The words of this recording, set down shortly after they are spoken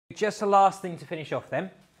Just the last thing to finish off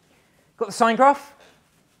then. Got the sine graph,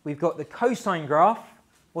 we've got the cosine graph.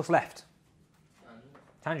 What's left?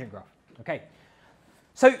 Tangent graph. Okay.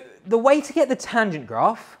 So the way to get the tangent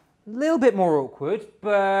graph, a little bit more awkward,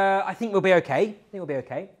 but I think we'll be okay.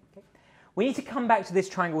 We need to come back to this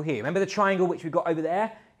triangle here. Remember the triangle which we've got over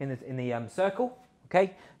there in the circle?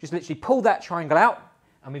 Okay. Just literally pull that triangle out,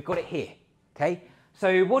 and we've got it here. Okay.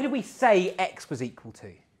 So what did we say x was equal to?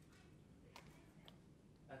 0.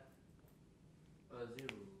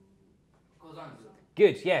 Cosine 0.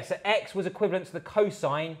 Good, yeah, so x was equivalent to the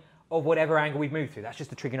cosine of whatever angle we've moved through. That's just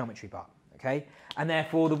the trigonometry part, okay? And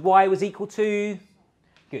therefore the y was equal to,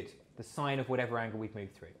 good, the sine of whatever angle we've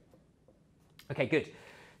moved through. Okay, good.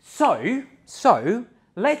 So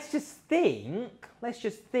let's just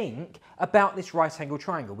think about this right angle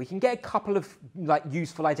triangle. We can get a couple of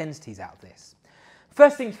useful identities out of this.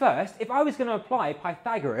 First things first, if I was going to apply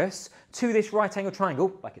Pythagoras to this right angle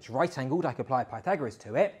triangle, like it's right angled, I could apply Pythagoras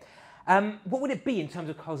to it, what would it be in terms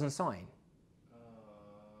of cos and sine?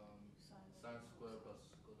 Sine squared plus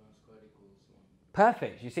cosine squared equals 1.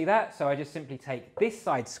 Perfect, you see that? So I just simply take this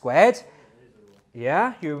side squared.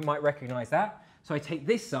 Yeah, you might recognise that. So I take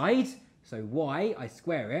this side, so y, I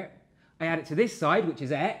square it. I add it to this side, which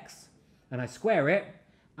is x, and I square it,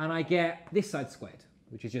 and I get this side squared,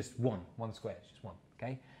 which is just 1 squared, it's just 1,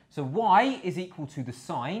 okay? So y is equal to the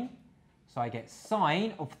sine, so I get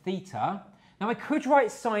sine of theta. Now I could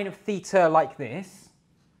write sine of theta like this.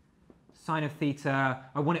 Sine of theta,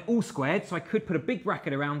 I want it all squared, so I could put a big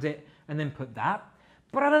bracket around it and then put that.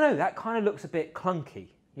 But I don't know, that kind of looks a bit clunky.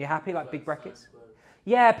 You happy like big brackets?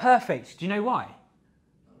 Yeah, perfect. Do you know why?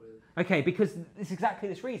 Okay, because it's exactly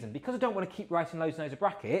this reason. Because I don't want to keep writing loads and loads of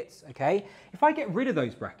brackets, okay, if I get rid of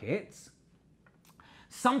those brackets,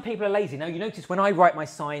 some people are lazy. Now you notice when I write my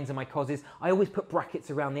sines and my coses, I always put brackets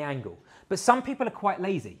around the angle. But some people are quite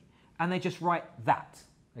lazy and they just write that,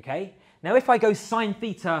 okay? Now if I go sine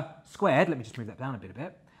theta squared, let me just move that down a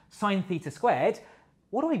bit, sine theta squared,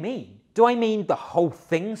 what do I mean? Do I mean the whole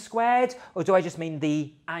thing squared, or do I just mean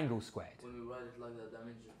the angle squared? When we write it like that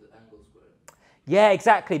means just the angle squared. Yeah,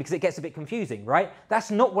 exactly, because it gets a bit confusing, right? That's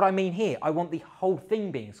not what I mean here. I want the whole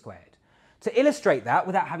thing being squared. To illustrate that,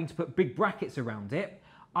 without having to put big brackets around it,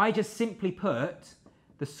 I just simply put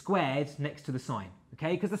the squared next to the sine,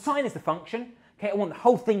 okay? Because the sine is the function, okay? I want the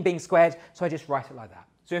whole thing being squared, so I just write it like that.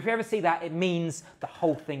 So if you ever see that, it means the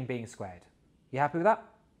whole thing being squared. You happy with that?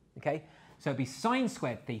 Okay, so it'd be sine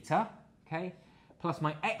squared theta, okay, plus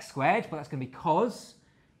my x squared, but that's going to be cos,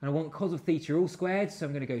 and I want cos of theta all squared, so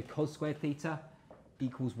I'm going to go cos squared theta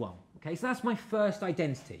equals 1. Okay, so that's my first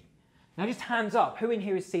identity. Now just hands up, who in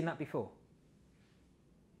here has seen that before?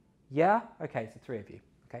 Yeah? Okay, so 3 of you.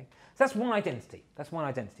 Okay, so that's one identity. That's one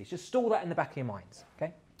identity. Just store that in the back of your minds.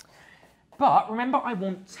 Okay, but remember, I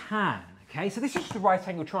want tan. Okay, so this is just a right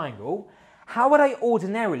angle triangle. How would I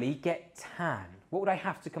ordinarily get tan? What would I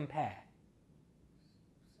have to compare?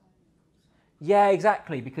 Yeah,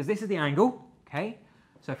 exactly, because this is the angle. Okay,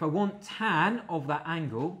 so if I want tan of that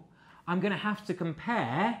angle, I'm going to have to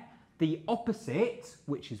compare the opposite,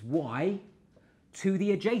 which is y, to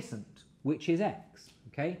the adjacent, which is x.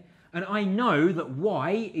 Okay. And I know that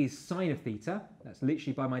y is sine of theta, that's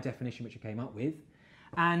literally by my definition which I came up with,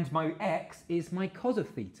 and my x is my cos of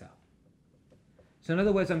theta. So in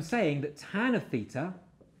other words, I'm saying that tan of theta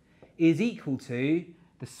is equal to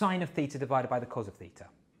the sine of theta divided by the cos of theta.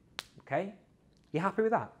 Okay? You happy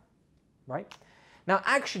with that? Right? Now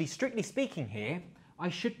actually, strictly speaking here, I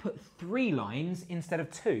should put 3 lines instead of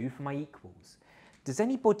 2 for my equals. Does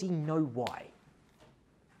anybody know why?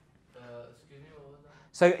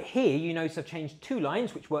 So here, you notice I've changed 2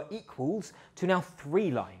 lines, which were equals, to now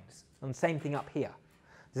 3 lines. And same thing up here.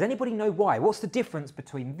 Does anybody know why? What's the difference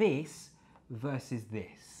between this versus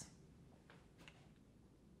this?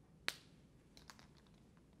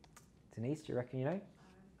 Denise, do you reckon you know? I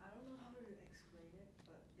don't know how to explain it,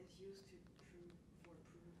 but it's used to prove for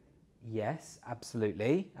proving. Yes,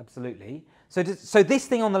 absolutely, absolutely. So this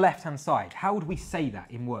thing on the left-hand side, how would we say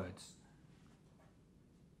that in words?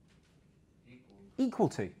 Equal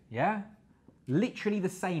to, yeah? Literally the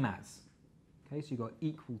same as. Okay, so you've got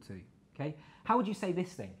equal to. Okay, how would you say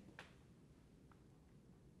this thing?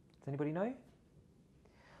 Does anybody know?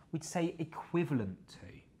 We'd say equivalent to.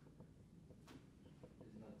 Isn't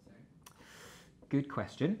that the same? Good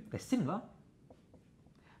question. They're similar.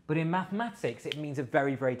 But in mathematics, it means a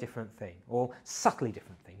very, very different thing, or subtly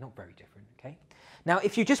different thing, not very different, okay? Now,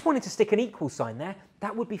 if you just wanted to stick an equal sign there,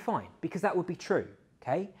 that would be fine, because that would be true,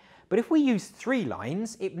 okay? But if we use 3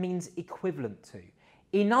 lines, it means equivalent to.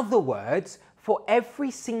 In other words, for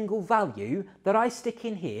every single value that I stick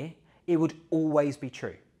in here, it would always be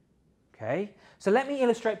true. Okay, so let me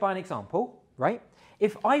illustrate by an example, right?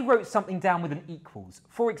 If I wrote something down with an equals,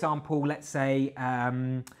 for example, let's say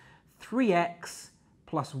 3x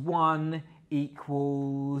plus 1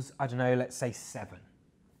 equals, I don't know, let's say 7.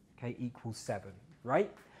 Okay, equals 7,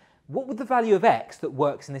 right? What would the value of x that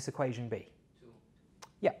works in this equation be? 2.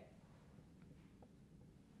 Yeah.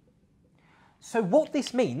 So what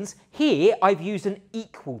this means, here I've used an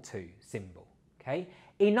equal to symbol, okay?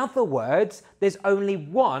 In other words, there's only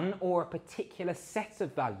one or a particular set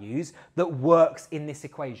of values that works in this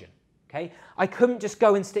equation, okay? I couldn't just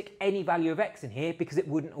go and stick any value of x in here because it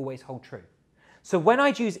wouldn't always hold true. So when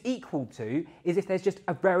I'd use equal to is if there's just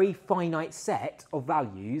a very finite set of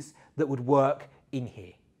values that would work in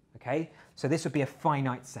here, okay? So this would be a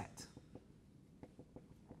finite set.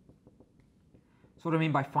 So what do I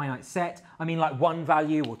mean by finite set? I mean like 1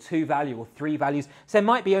 value or 2 value or 3 values. So there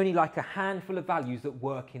might be only like a handful of values that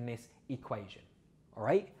work in this equation, all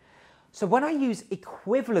right? So when I use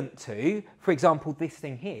equivalent to, for example, this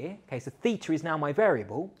thing here, okay, so theta is now my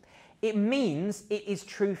variable, it means it is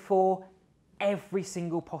true for every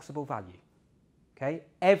single possible value, okay?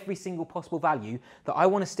 Every single possible value that I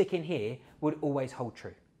want to stick in here would always hold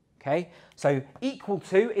true. Okay, so equal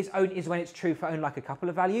to is when it's true for only like a couple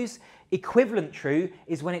of values. Equivalent true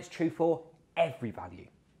is when it's true for every value.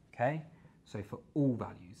 Okay, so for all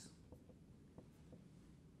values.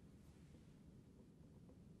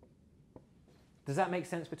 Does that make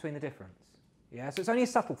sense between the difference? Yeah, so it's only a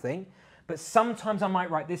subtle thing, but sometimes I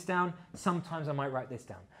might write this down, sometimes I might write this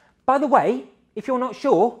down. By the way, if you're not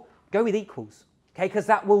sure, go with equals. Okay, because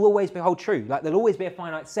that will always hold true. Like there'll always be a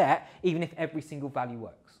finite set, even if every single value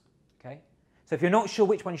works. Okay, so if you're not sure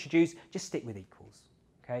which one you should use, just stick with equals.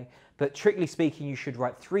 Okay, but strictly speaking, you should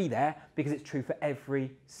write 3 there because it's true for every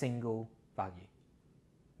single value.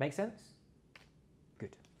 Make sense?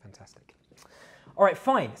 Good, fantastic. All right,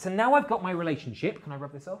 fine. So now I've got my relationship. Can I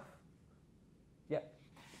rub this off? Yep.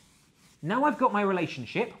 Now I've got my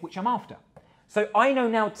relationship, which I'm after. So I know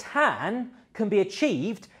now tan can be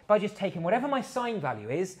achieved by just taking whatever my sine value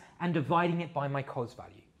is and dividing it by my cos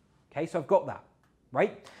value. Okay, so I've got that,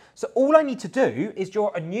 right? So all I need to do is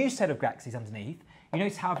draw a new set of axes underneath. You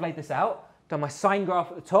notice how I've laid this out? Done my sine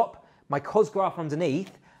graph at the top, my cos graph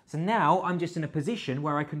underneath. So now I'm just in a position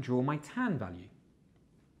where I can draw my tan value.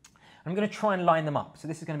 I'm going to try and line them up. So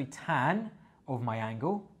this is going to be tan of my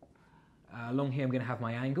angle. Along here I'm going to have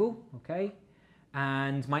my angle, okay?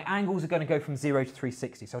 And my angles are going to go from 0 to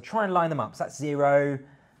 360. So I'll try and line them up. So that's 0,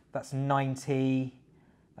 that's 90,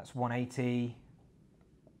 that's 180,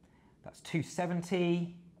 that's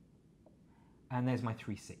 270, and there's my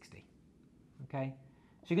 360, okay?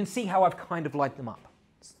 So you can see how I've kind of lined them up,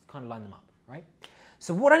 right?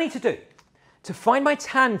 So what I need to do, to find my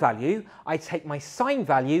tan value, I take my sine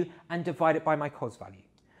value and divide it by my cos value.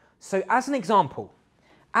 So as an example,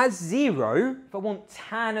 as 0, if I want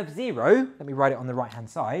tan of 0, let me write it on the right-hand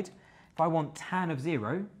side. If I want tan of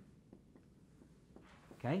 0,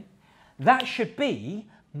 okay, that should be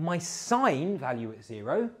my sine value at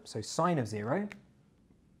 0, so sine of 0,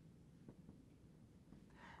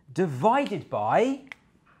 divided by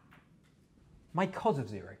my cos of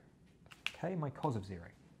 0. Okay, my cos of 0.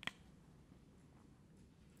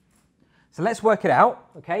 So let's work it out,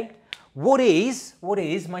 okay? What is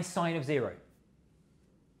my sine of 0?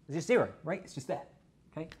 It's just 0, right? It's just there,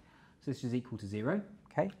 okay? So this is equal to 0,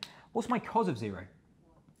 okay? What's my cos of 0?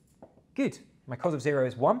 Good. My cos of 0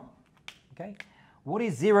 is 1, okay? What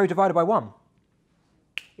is 0 divided by 1?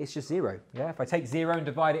 It's just 0, yeah? If I take 0 and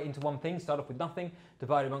divide it into one thing, start off with nothing,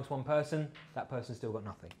 divide it amongst one person, that person's still got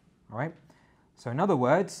nothing, all right? So in other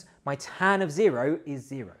words, my tan of 0 is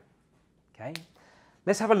 0, okay?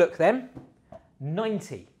 Let's have a look then.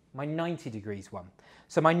 90, my 90 degrees one.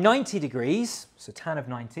 So my 90 degrees, so tan of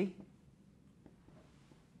 90,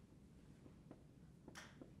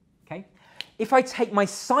 okay? If I take my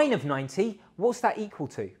sine of 90, what's that equal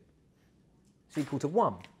to? It's equal to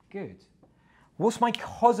 1, good. What's my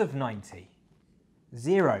cos of 90?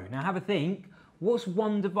 0. Now have a think, what's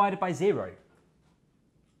 1 divided by 0?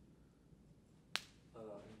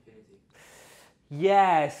 Infinity.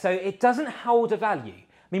 Yeah, so it doesn't hold a value.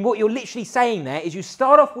 I mean, what you're literally saying there is you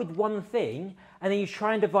start off with one thing and then you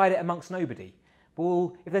try and divide it amongst nobody.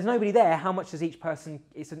 Well, if there's nobody there, how much does each person,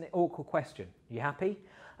 it's an awkward question. Are you happy?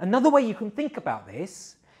 Another way you can think about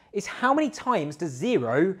this is how many times does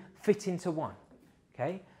 0 fit into 1?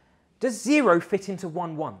 Okay? Does 0 fit into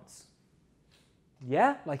 1 once?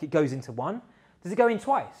 Yeah, like it goes into 1. Does it go in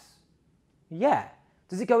twice? Yeah.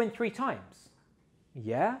 Does it go in 3 times?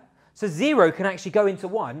 Yeah. So 0 can actually go into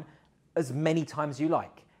 1 as many times as you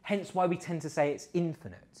like. Hence why we tend to say it's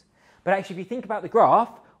infinite. But actually, if you think about the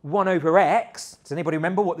graph, 1 over x. Does anybody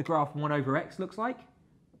remember what the graph 1 over x looks like?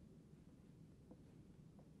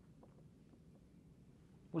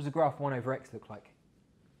 What does the graph 1 over x look like?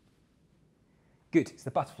 Good, it's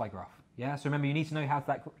the butterfly graph. Yeah, so remember you need to know how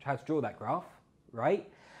to draw that graph, right?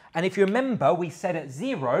 And if you remember, we said at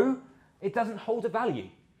 0, it doesn't hold a value,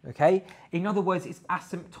 okay? In other words, it's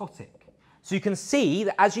asymptotic. So you can see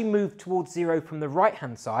that as you move towards 0 from the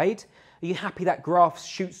right-hand side, are you happy that graph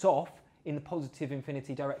shoots off in the positive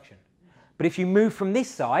infinity direction? But if you move from this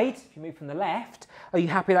side, if you move from the left, are you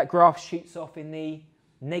happy that graph shoots off in the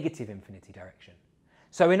negative infinity direction?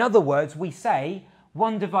 So in other words, we say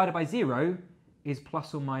 1 divided by 0 is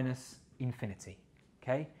plus or minus infinity,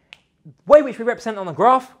 okay? The way which we represent on the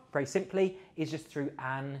graph, very simply, is just through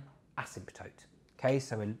an asymptote, okay?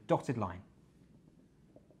 So a dotted line,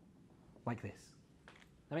 like this.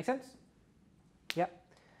 That make sense? Yep.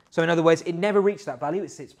 So in other words, it never reached that value,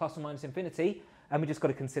 it's plus or minus infinity, and we just got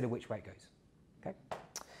to consider which way it goes, okay?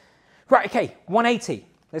 Right, okay, 180.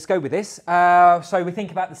 Let's go with this. So we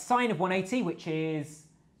think about the sine of 180, which is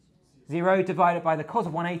 0, divided by the cos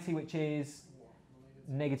of 180, which is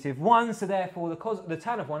negative 1. So therefore, the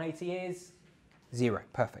tan of 180 is 0.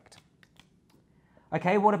 Perfect.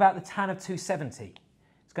 Okay, what about the tan of 270?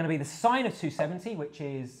 It's going to be the sine of 270, which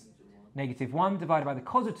is negative 1, divided by the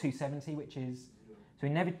cos of 270, which is, so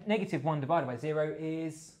negative 1 divided by 0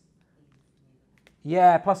 is,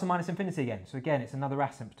 yeah, plus or minus infinity again. So again, it's another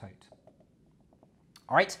asymptote.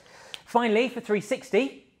 All right, finally for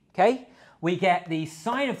 360, okay, we get the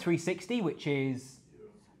sine of 360, which is,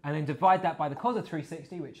 and then divide that by the cos of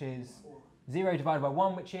 360, which is 0 divided by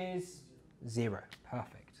 1, which is 0.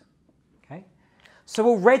 Perfect. Okay, so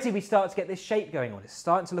already we start to get this shape going on. It's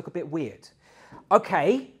starting to look a bit weird.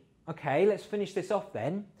 Okay, let's finish this off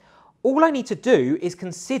then. All I need to do is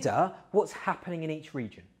consider what's happening in each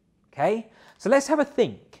region. Okay, so let's have a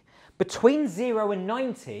think. Between 0 and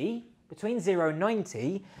 90,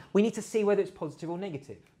 we need to see whether it's positive or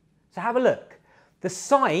negative. So have a look. The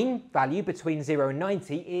sine value between 0 and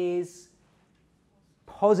 90 is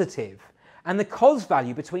positive. And the cos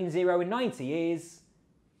value between 0 and 90 is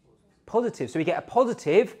positive. So we get a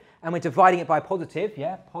positive, and we're dividing it by positive,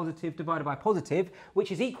 yeah? Positive divided by positive,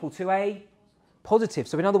 which is equal to a positive.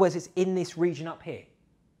 So in other words, it's in this region up here.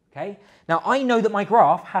 Okay? Now I know that my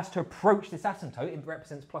graph has to approach this asymptote. It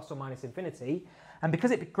represents plus or minus infinity. And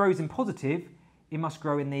because it grows in positive, it must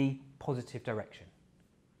grow in the positive direction.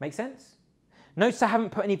 Make sense? Notice I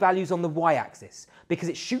haven't put any values on the y-axis because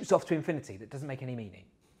it shoots off to infinity. That doesn't make any meaning.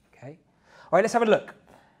 Okay? All right, let's have a look.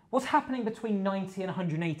 What's happening between 90 and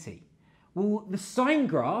 180? Well, the sine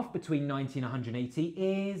graph between 90 and 180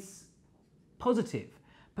 is positive.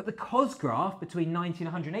 But the cos graph between 90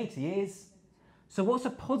 and 180 is, so what's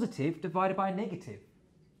a positive divided by a negative?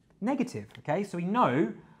 Negative, okay? So we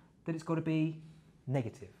know that it's got to be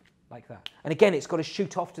negative, like that. And again, it's got to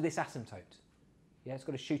shoot off to this asymptote. Yeah, it's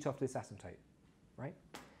got to shoot off to this asymptote, right?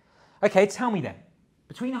 Okay, tell me then,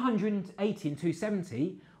 between 180 and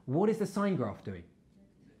 270, what is the sine graph doing?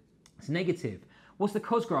 It's negative. What's the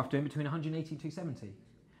cos graph doing between 180 and 270?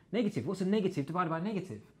 Negative. What's a negative divided by a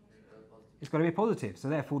negative? It's got to be a positive. So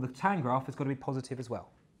therefore, the tan graph has got to be positive as well.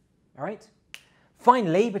 All right?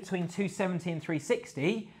 Finally, between 270 and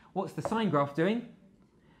 360, what's the sine graph doing?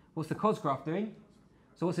 What's the cos graph doing?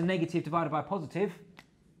 So what's a negative divided by a positive?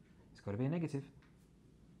 It's got to be a negative.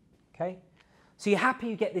 Okay? So you're happy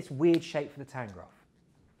you get this weird shape for the tan graph.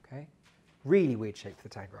 Okay? Really weird shape for the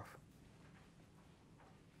tan graph.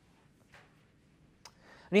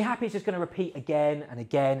 And you're happy it's just going to repeat again and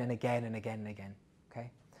again and again and again and again.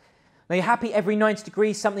 Okay? Now you're happy every 90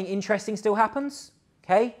 degrees something interesting still happens.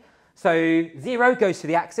 Okay? So 0 goes to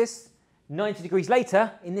the axis. 90 degrees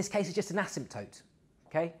later, in this case, it's just an asymptote.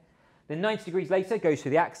 Okay? Then 90 degrees later goes to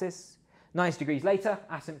the axis. 90 degrees later,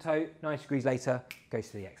 asymptote. 90 degrees later goes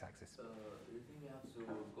to the x-axis. Do you think you have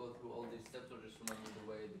to go through all these steps, or just remember the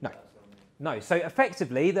way the No. graphs are made? No. So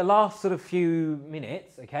effectively, the last sort of few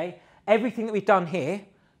minutes, okay, everything that we've done here,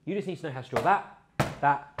 you just need to know how to draw that,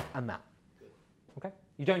 that, and that. Okay?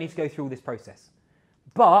 You don't need to go through all this process.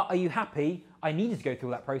 But are you happy? I needed to go through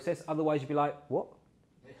all that process, otherwise you'd be like, what?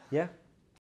 Yeah?